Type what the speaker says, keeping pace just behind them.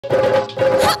And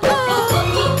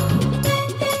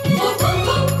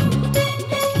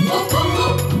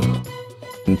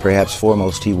perhaps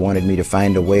foremost, he wanted me to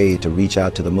find a way to reach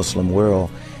out to the Muslim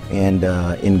world and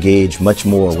engage much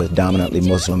more with dominantly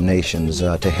Muslim nations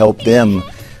to help them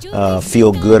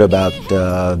feel good about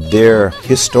their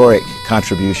historic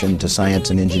contribution to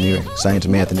science and engineering, science,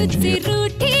 math, and engineering.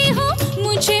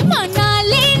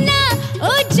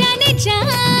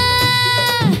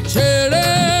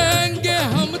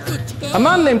 A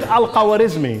man named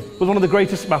al-qawarizmy was one of the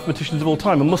greatest mathematicians of all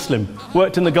time, a Muslim,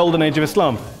 worked in the golden age of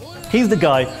Islam. He's the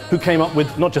guy who came up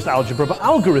with not just algebra, but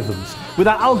algorithms.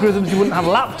 Without algorithms, you wouldn't have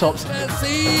laptops.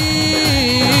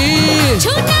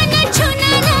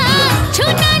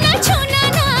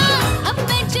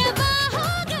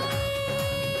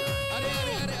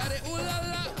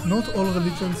 Not all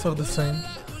religions are the same.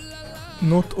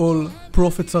 Not all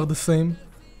prophets are the same.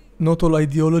 Not all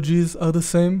ideologies are the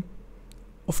same.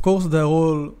 Of course, they're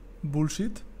all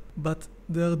bullshit, but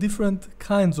there are different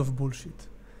kinds of bullshit.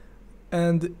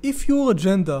 And if your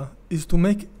agenda is to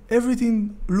make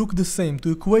everything look the same,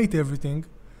 to equate everything,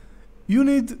 you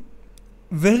need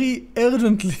very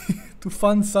urgently to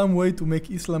find some way to make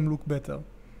Islam look better,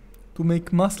 to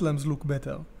make Muslims look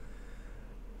better.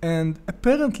 And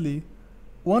apparently,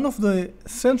 one of the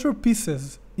central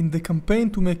pieces in the campaign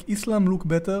to make Islam look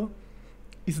better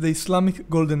is the Islamic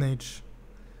Golden Age.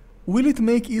 Will it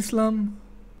make Islam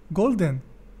golden?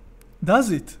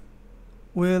 Does it?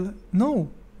 Well,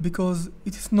 no, because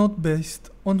it is not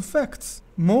based on facts.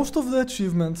 Most of the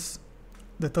achievements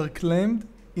that are claimed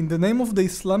in the name of the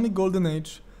Islamic Golden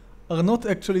Age are not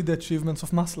actually the achievements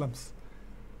of Muslims.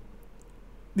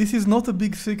 This is not a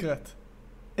big secret.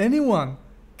 Anyone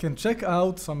can check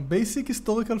out some basic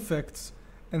historical facts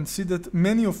and see that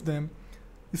many of them,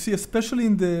 you see, especially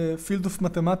in the field of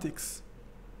mathematics,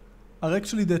 are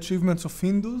actually the achievements of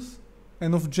Hindus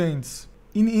and of Jains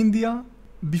in India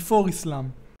before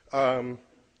Islam. And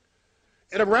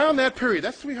around that period,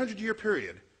 that 300-year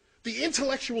period, the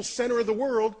intellectual center of the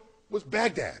world was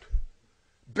Baghdad.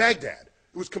 Baghdad.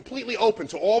 It was completely open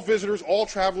to all visitors, all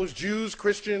travelers, Jews,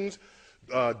 Christians,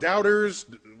 doubters,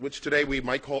 which today we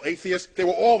might call atheists. They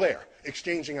were all there,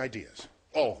 exchanging ideas.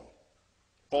 All of them.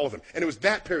 All of them. And it was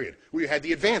that period where you had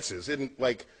the advances in,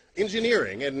 like,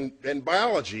 engineering and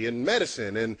biology and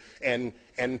medicine and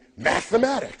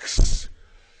mathematics.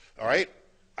 All right?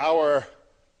 Our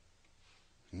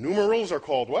numerals are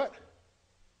called what?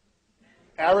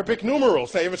 Arabic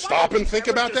numerals. They ever stop and think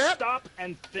about that? Stop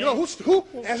and think. You know, who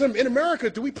as in America,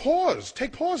 do we pause,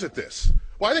 take pause at this?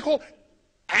 Why are they called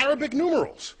Arabic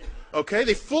numerals? Okay,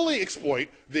 they fully exploit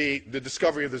the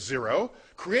discovery of the zero,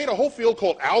 create a whole field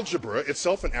called algebra,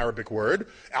 itself an Arabic word.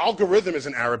 Algorithm is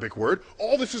an Arabic word.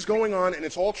 All this is going on, and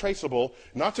it's all traceable,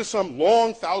 not to some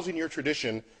long 1,000-year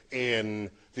tradition in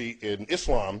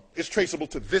Islam. It's traceable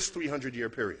to this 300-year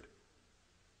period.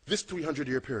 This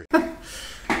 300-year period. Oh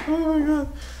my God.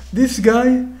 This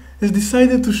guy has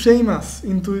decided to shame us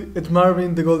into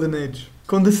admiring the Golden Age,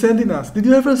 condescending us. Did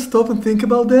you ever stop and think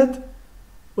about that?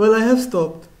 Well, I have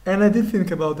stopped, and I did think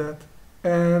about that.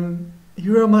 And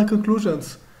here are my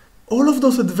conclusions. All of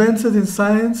those advances in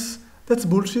science, that's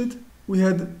bullshit. We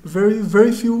had very,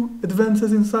 very few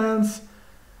advances in science.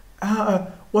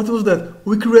 What was that?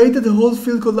 We created a whole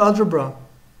field called algebra.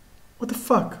 What the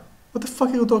fuck? What the fuck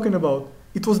are you talking about?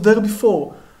 It was there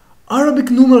before.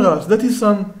 Arabic numerals, that is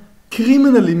some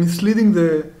criminally misleading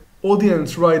the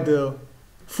audience right there.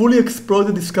 Fully exploit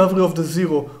the discovery of the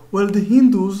zero. Well, the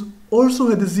Hindus also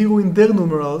had a zero in their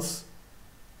numerals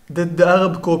that the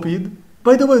Arab copied.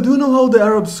 By the way, do you know how the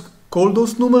Arabs call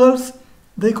those numerals?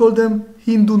 They call them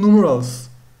Hindu numerals.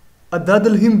 Adad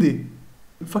al-Hindi.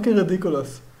 Fucking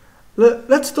ridiculous.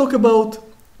 Let's talk about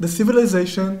the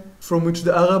civilization from which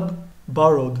the Arab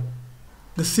borrowed.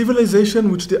 The civilization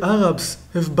which the Arabs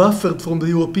have buffered from the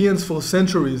Europeans for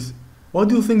centuries. Why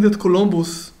do you think that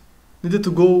Columbus needed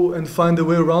to go and find a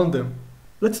way around them?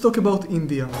 Let's talk about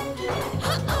India.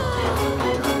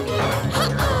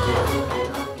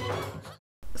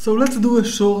 So let's do a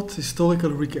short historical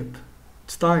recap.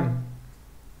 It's time.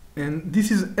 And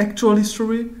this is actual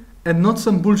history and not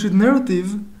some bullshit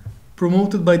narrative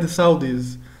promoted by the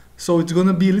Saudis. So it's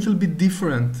gonna be a little bit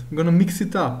different. I'm gonna mix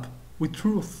it up with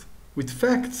truth, with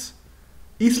facts.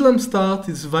 Islam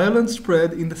started its violent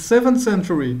spread in the 7th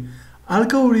century.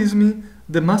 Al-qawarizmy,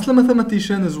 the Muslim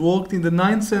mathematician, has worked in the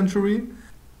 9th century.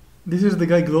 This is the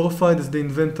guy glorified as the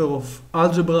inventor of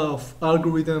algebra, of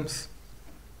algorithms.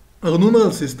 Our numeral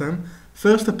system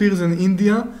first appears in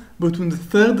India between the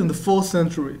 3rd and the 4th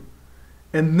century,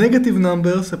 and negative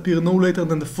numbers appear no later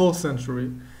than the 4th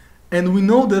century. And we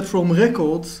know that from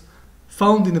records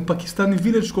found in a Pakistani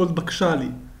village called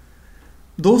Bakshali.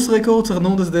 Those records are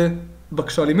known as the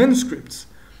Bakshali manuscripts.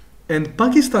 And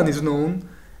Pakistan is known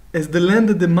as the land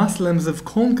that the Muslims have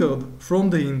conquered from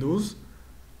the Hindus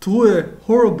through a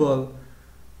horrible,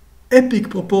 epic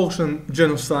proportion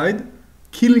genocide,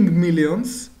 killing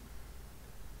millions.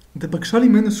 The Bakshali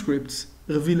manuscripts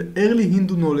reveal early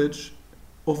Hindu knowledge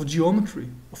of geometry,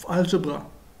 of algebra,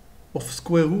 of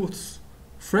square roots,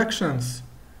 fractions,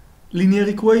 linear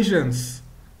equations,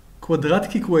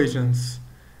 quadratic equations,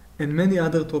 and many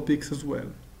other topics as well.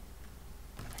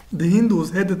 The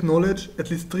Hindus had that knowledge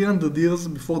at least 300 years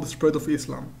before the spread of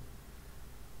Islam.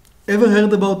 Ever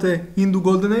heard about the Hindu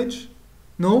Golden Age?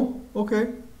 No?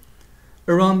 Okay.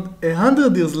 Around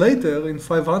 100 years later, in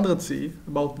 500 CE,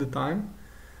 about the time,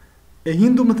 a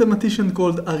Hindu mathematician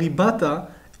called Aryabhata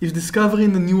is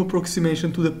discovering a new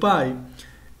approximation to the pi.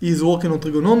 He is working on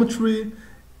trigonometry,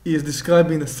 he is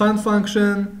describing a sine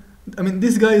function. I mean,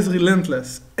 this guy is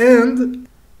relentless. And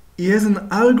he has an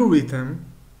algorithm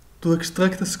to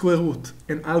extract a square root,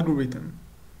 an algorithm.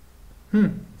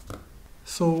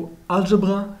 So,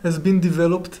 algebra has been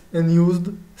developed and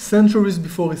used centuries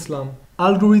before Islam.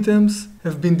 Algorithms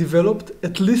have been developed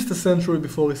at least a century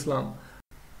before Islam.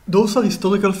 Those are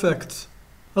historical facts.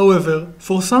 However,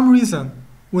 for some reason,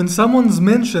 when someone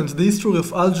mentions the history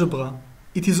of algebra,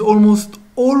 it is almost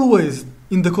always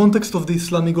in the context of the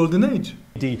Islamic Golden Age.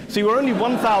 So you were only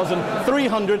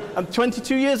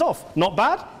 1,322 years off. Not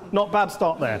bad? Not bad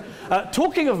start there.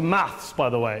 Talking of maths, by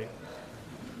the way,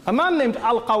 a man named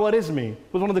al-qawarizmy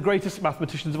was one of the greatest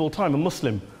mathematicians of all time, a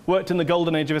Muslim, worked in the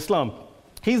Golden Age of Islam.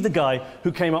 He's the guy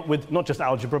who came up with not just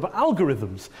algebra, but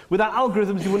algorithms. Without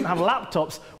algorithms, you wouldn't have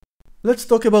laptops. Let's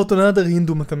talk about another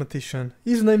Hindu mathematician.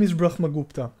 His name is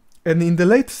Brahmagupta. And in the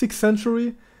late 6th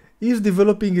century, he is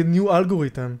developing a new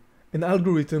algorithm. An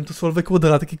algorithm to solve a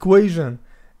quadratic equation.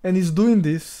 And he's doing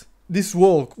this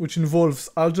work, which involves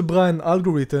algebra and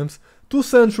algorithms, 2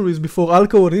 centuries before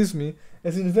al-qawarizmy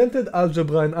has invented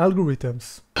algebra and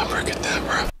algorithms.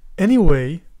 Abracadabra.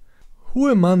 Anyway, who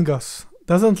among us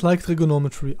doesn't like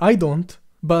trigonometry? I don't,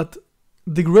 but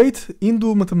the great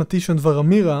Hindu mathematician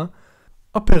Varamira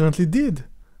apparently did,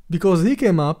 because he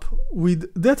came up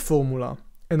with that formula,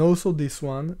 and also this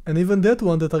one, and even that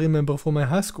one that I remember from my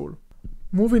high school.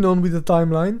 Moving on with the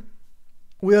timeline,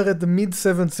 we are at the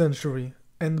mid-7th century,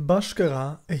 and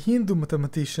Bhaskara, a Hindu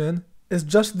mathematician, has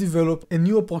just developed a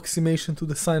new approximation to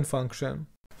the sine function.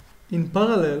 In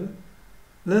parallel,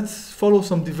 let's follow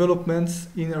some developments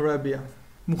in Arabia.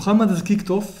 Muhammad has kicked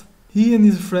off. He and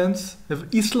his friends have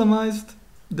Islamized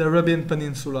the Arabian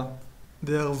Peninsula.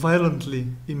 They are violently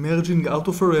emerging out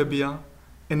of Arabia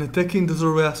and attacking the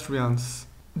Zoroastrians.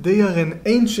 They are an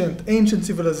ancient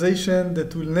civilization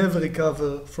that will never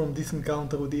recover from this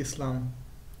encounter with Islam.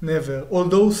 Never.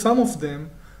 Although some of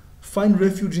them find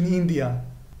refuge in India.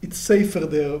 It's safer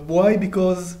there. Why?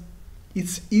 Because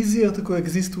it's easier to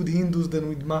coexist with Hindus than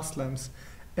with Muslims.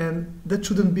 And that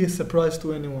shouldn't be a surprise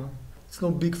to anyone. It's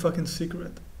no big fucking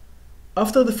secret.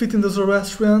 After defeating the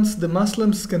Zoroastrians, the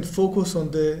Muslims can focus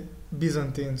on the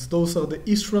Byzantines. Those are the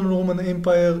Eastern Roman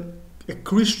Empire, a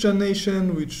Christian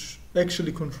nation which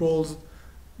actually controls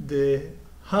the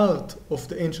heart of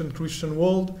the ancient Christian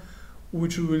world,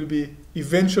 which will be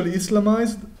eventually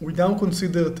Islamized. We now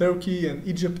consider Turkey and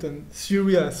Egypt and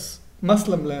Syria as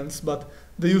Muslim lands, but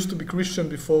they used to be Christian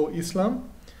before Islam.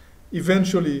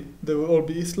 Eventually, they will all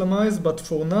be Islamized, but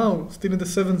for now, still in the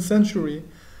 7th century,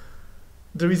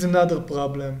 there is another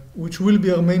problem, which will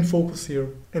be our main focus here,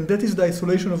 and that is the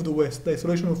isolation of the West, the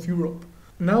isolation of Europe.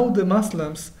 Now the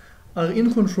Muslims are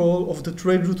in control of the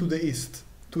trade route to the east,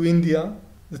 to India,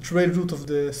 the trade route of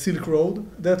the Silk Road,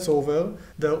 that's over.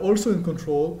 They are also in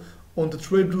control on the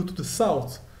trade route to the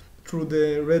south, through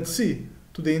the Red Sea,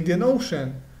 to the Indian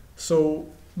Ocean. So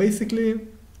basically,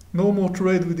 no more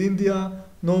trade with India,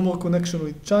 no more connection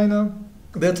with China.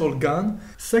 That's all gone.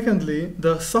 Secondly, they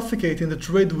are suffocating the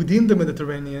trade within the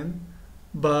Mediterranean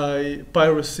by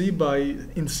piracy, by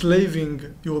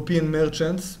enslaving European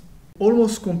merchants,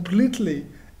 almost completely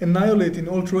annihilating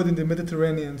all trade in the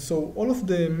Mediterranean. So all of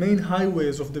the main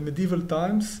highways of the medieval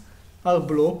times are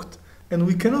blocked, and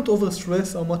we cannot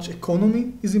overstress how much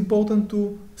economy is important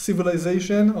to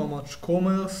civilization, how much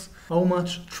commerce, how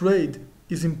much trade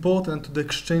is important to the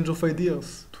exchange of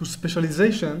ideas, to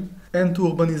specialization and to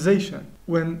urbanization.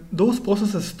 When those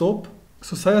processes stop,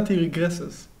 society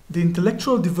regresses. The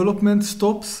intellectual development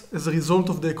stops as a result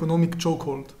of the economic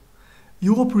chokehold.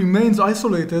 Europe remains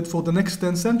isolated for the next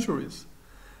 10 centuries.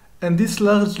 And this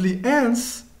largely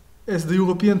ends as the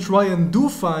Europeans try and do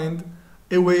find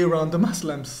a way around the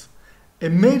Muslims. A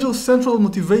major central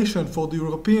motivation for the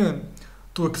European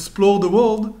to explore the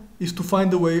world is to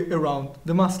find a way around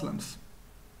the Muslims.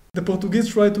 The Portuguese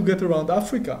tried to get around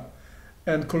Africa,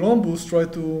 and Columbus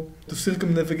tried to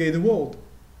circumnavigate the world.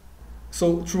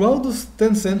 So throughout those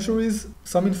 10 centuries,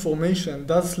 some information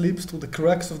does slip through the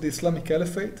cracks of the Islamic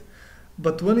Caliphate,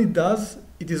 but when it does,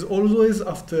 it is always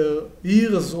after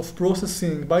years of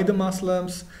processing by the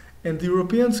Muslims, and the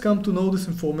Europeans come to know this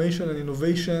information and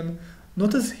innovation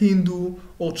not as Hindu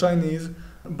or Chinese,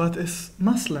 but as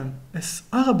Muslim, as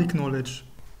Arabic knowledge.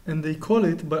 And they call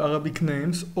it by Arabic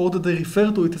names, or that they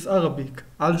refer to it as Arabic: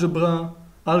 algebra,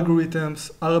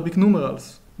 algorithms, Arabic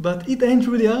numerals. But it ain't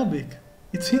really Arabic,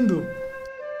 it's Hindu.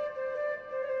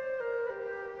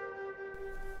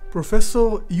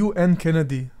 Professor U.N.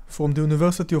 Kennedy from the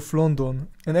University of London,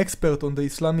 an expert on the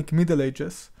Islamic Middle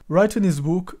Ages, writes in his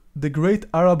book The Great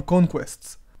Arab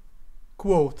Conquests,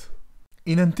 quote,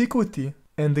 "In antiquity,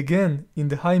 and again in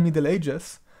the High Middle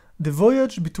Ages, the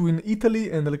voyage between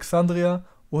Italy and Alexandria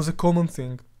was a common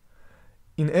thing.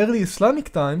 In early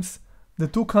Islamic times, the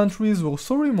two countries were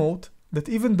so remote that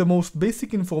even the most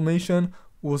basic information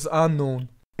was unknown."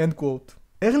 End quote.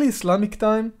 Early Islamic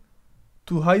time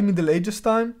to High Middle Ages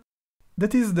time,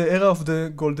 that is the era of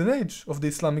the Golden Age, of the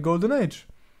Islamic Golden Age.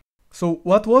 So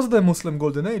what was the Muslim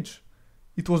Golden Age?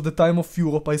 It was the time of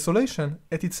Europe isolation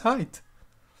at its height.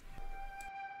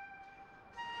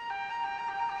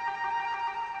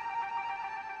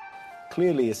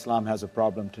 Clearly, Islam has a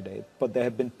problem today, but there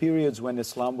have been periods when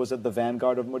Islam was at the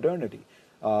vanguard of modernity.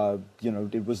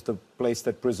 It was the place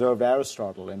that preserved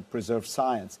Aristotle and preserved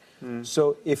science.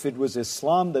 So if it was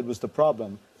Islam that was the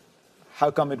problem,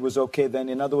 how come it was okay then?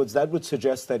 In other words, that would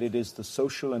suggest that it is the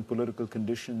social and political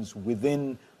conditions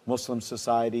within Muslim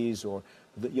societies, or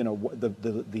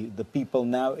the people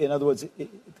now. In other words,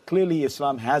 clearly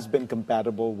Islam has been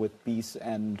compatible with peace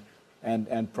and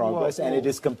progress, and it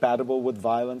is compatible with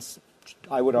violence,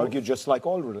 I would argue, just like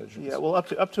all religions. Yeah, well,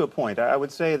 up to a point. I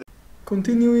would say that.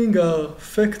 Continuing our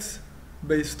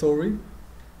facts-based story,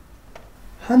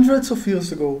 hundreds of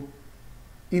years ago,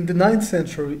 in the 9th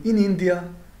century, in India,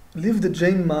 lived a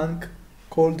Jain monk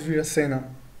called Virasena.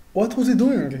 What was he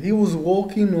doing? He was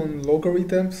working on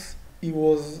logarithms. He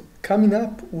was coming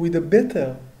up with a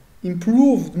better,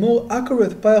 improved, more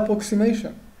accurate pi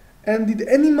approximation. And did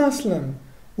any Muslim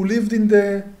who lived in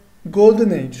the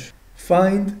Golden Age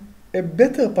find a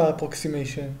better pi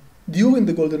approximation during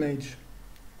the Golden Age?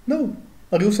 No.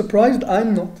 Are you surprised?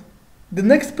 I'm not. The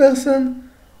next person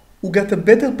who got a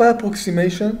better pi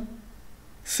approximation,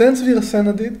 since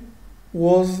Virasena did,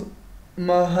 was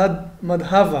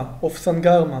Madhava of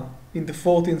Sangarma in the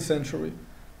 14th century.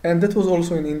 And that was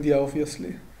also in India,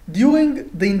 obviously. During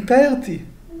the entirety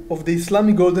of the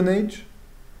Islamic Golden Age,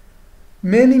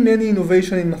 many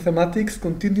innovations in mathematics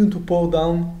continued to pour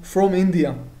down from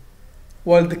India,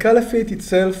 while the Caliphate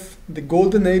itself, the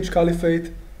Golden Age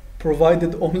Caliphate,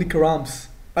 provided only crumbs.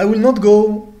 I will not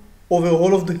go over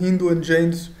all of the Hindu and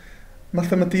Jain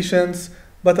mathematicians,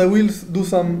 but I will do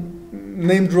some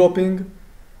name dropping,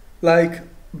 like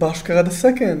Bhaskara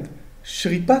II,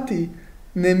 Shripati,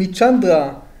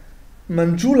 Nemichandra,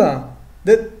 Manjula.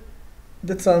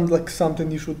 That sounds like something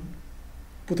you should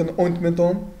put an ointment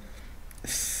on.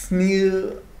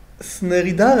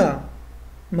 Sneridara,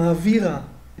 Mahavira.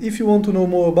 If you want to know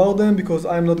more about them, because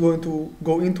I'm not going to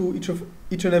go into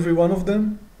each and every one of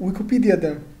them, Wikipedia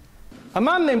them. A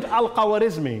man named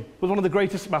al-qawarizmy was one of the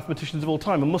greatest mathematicians of all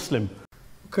time, a Muslim.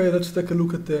 Okay, let's take a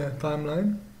look at the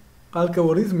timeline.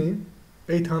 Al-qawarizmy,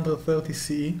 830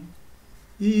 CE.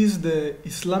 He is the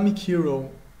Islamic hero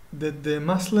that the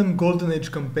Muslim Golden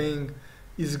Age campaign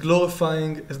is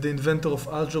glorifying as the inventor of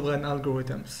algebra and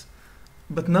algorithms.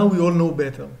 But now we all know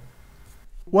better.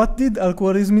 What did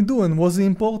al-Qawarizmi do, and was he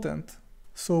important?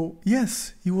 So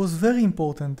yes, he was very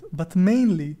important, but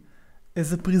mainly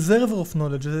as a preserver of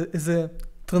knowledge, as a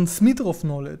transmitter of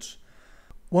knowledge.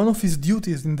 One of his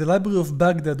duties in the Library of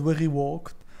Baghdad where he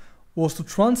worked was to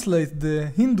translate the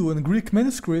Hindu and Greek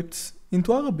manuscripts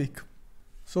into Arabic.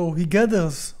 So he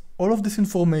gathers all of this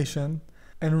information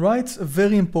and writes a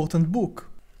very important book.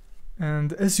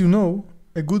 And as you know,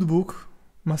 a good book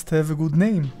must have a good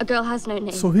name. A girl has no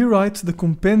name. So he writes the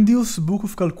Compendious Book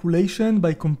of Calculation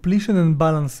by Completion and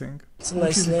Balancing. It's a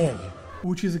nice name.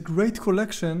 Which is a great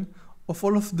collection of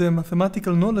all of the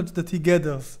mathematical knowledge that he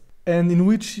gathers, and in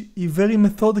which he very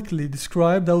methodically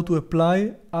described how to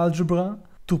apply algebra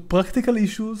to practical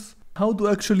issues, how to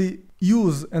actually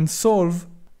use and solve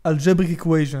algebraic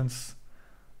equations.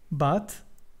 But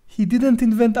he didn't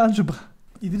invent algebra.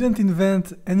 He didn't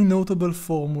invent any notable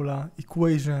formula,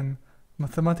 equation,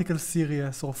 mathematical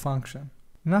series or function.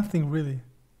 Nothing really.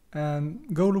 And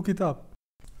go look it up.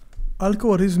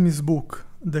 Al-Qawarizmy's book,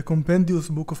 the compendious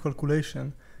book of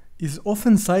calculation, is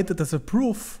often cited as a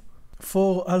proof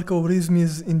for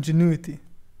Al-Qawarizmy's ingenuity.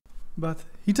 But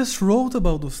he just wrote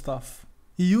about those stuff.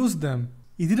 He used them.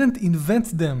 He didn't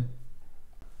invent them.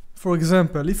 For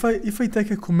example, if I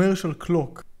take a commercial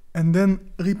clock and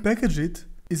then repackage it,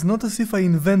 it's not as if I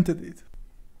invented it.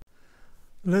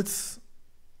 Let's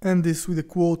end this with a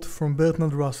quote from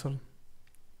Bertrand Russell.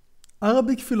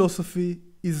 Arabic philosophy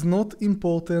is not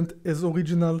important as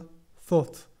original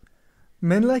thought.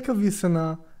 Men like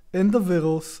Avicenna and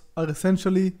Averroes are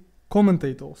essentially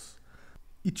commentators.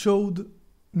 It showed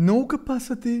no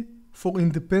capacity for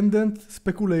independent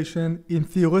speculation in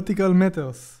theoretical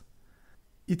matters.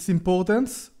 Its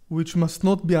importance, which must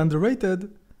not be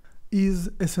underrated, is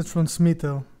as a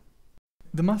transmitter.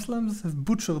 The Muslims have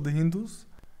butchered the Hindus,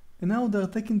 and now they are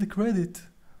taking the credit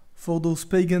for those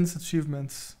pagans'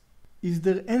 achievements. Is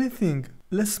there anything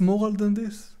less moral than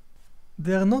this?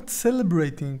 They are not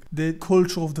celebrating the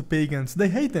culture of the pagans. They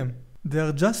hate them. They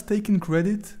are just taking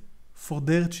credit for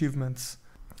their achievements.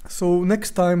 So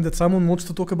next time that someone wants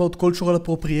to talk about cultural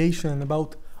appropriation,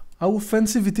 about how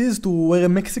offensive it is to wear a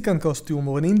Mexican costume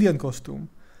or an Indian costume,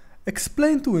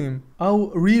 explain to him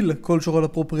how real cultural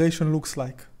appropriation looks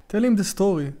like. Tell him the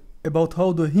story about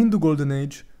how the Hindu Golden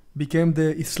Age became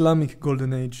the Islamic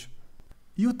Golden Age.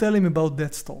 You tell him about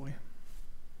that story.